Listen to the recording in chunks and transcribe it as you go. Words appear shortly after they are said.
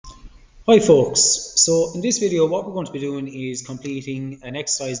Hi folks, so in this video what we're going to be doing is completing an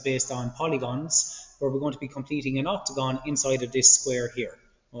exercise based on polygons where we're going to be completing an octagon inside of this square here.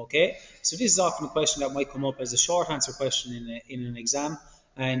 Okay, so this is often a question that might come up as a short answer question in an exam,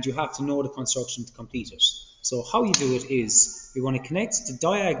 and you have to know the construction to complete it. So how you do it is you're going to connect the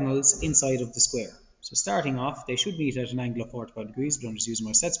diagonals inside of the square. So starting off, they should meet at an angle of 45 degrees, but I'm just using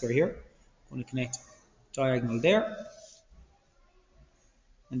my set square here. I'm going to connect diagonal there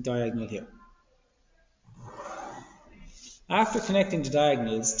and diagonal here. After connecting the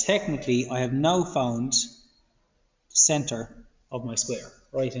diagonals, technically I have now found the center of my square,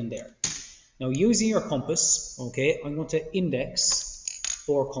 right in there. Now using your compass, okay, I'm going to index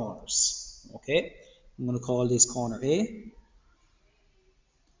 4 corners, okay. I'm going to call this corner A,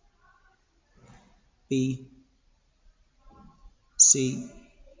 B, C,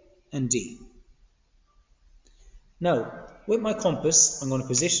 and D. Now, with my compass, I'm going to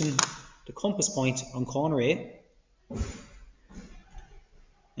position the compass point on corner A,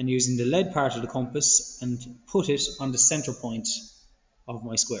 and using the lead part of the compass and put it on the center point of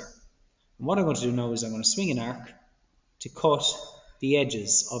my square. And what I'm going to do now is I'm going to swing an arc to cut the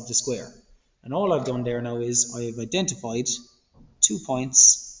edges of the square. And all I've done there now is I've identified 2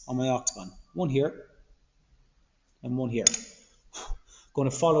 points on my octagon. One here and one here. I'm going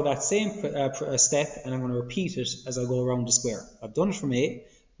to follow that same step, and I'm going to repeat it as I go around the square. I've done it from A.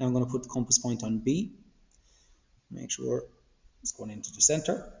 Now I'm going to put the compass point on B. Make sure it's going into the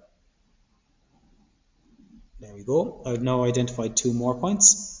center. There we go. I've now identified 2 more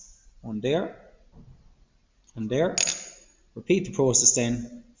points. One there and there. Repeat the process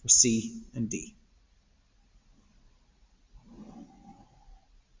then for C and D.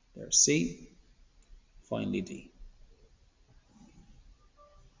 There's C, finally D.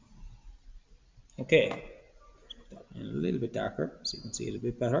 Okay, put that in a little bit darker so you can see it a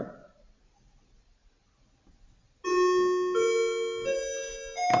bit better.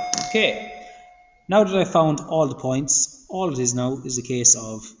 Okay, now that I've found all the points, all it is now is a case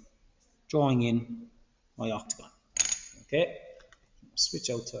of drawing in my octagon. Okay,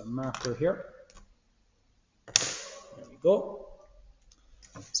 switch out to a marker here. There we go.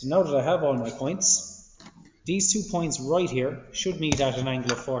 So now that I have all my points, these 2 points right here should meet at an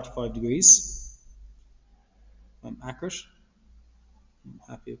angle of 45 degrees. I'm accurate. I'm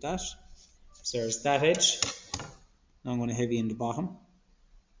happy with that. So there's that edge. Now I'm going to heavy in the bottom.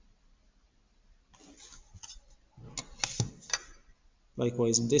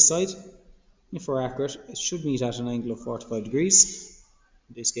 Likewise on this side. If we're accurate, it should meet at an angle of 45 degrees.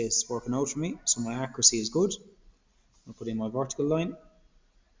 In this case, it's working out for me, so my accuracy is good. I'll put in my vertical line.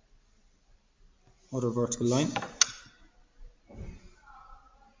 Other vertical line.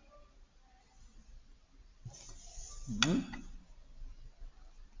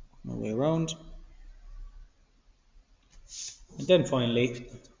 My way around. And then finally,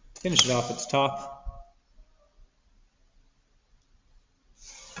 finish it off at the top.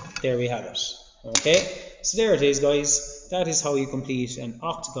 There we have it. Okay, so there it is, guys. That is how you complete an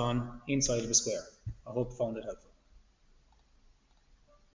octagon inside of a square. I hope you found it helpful.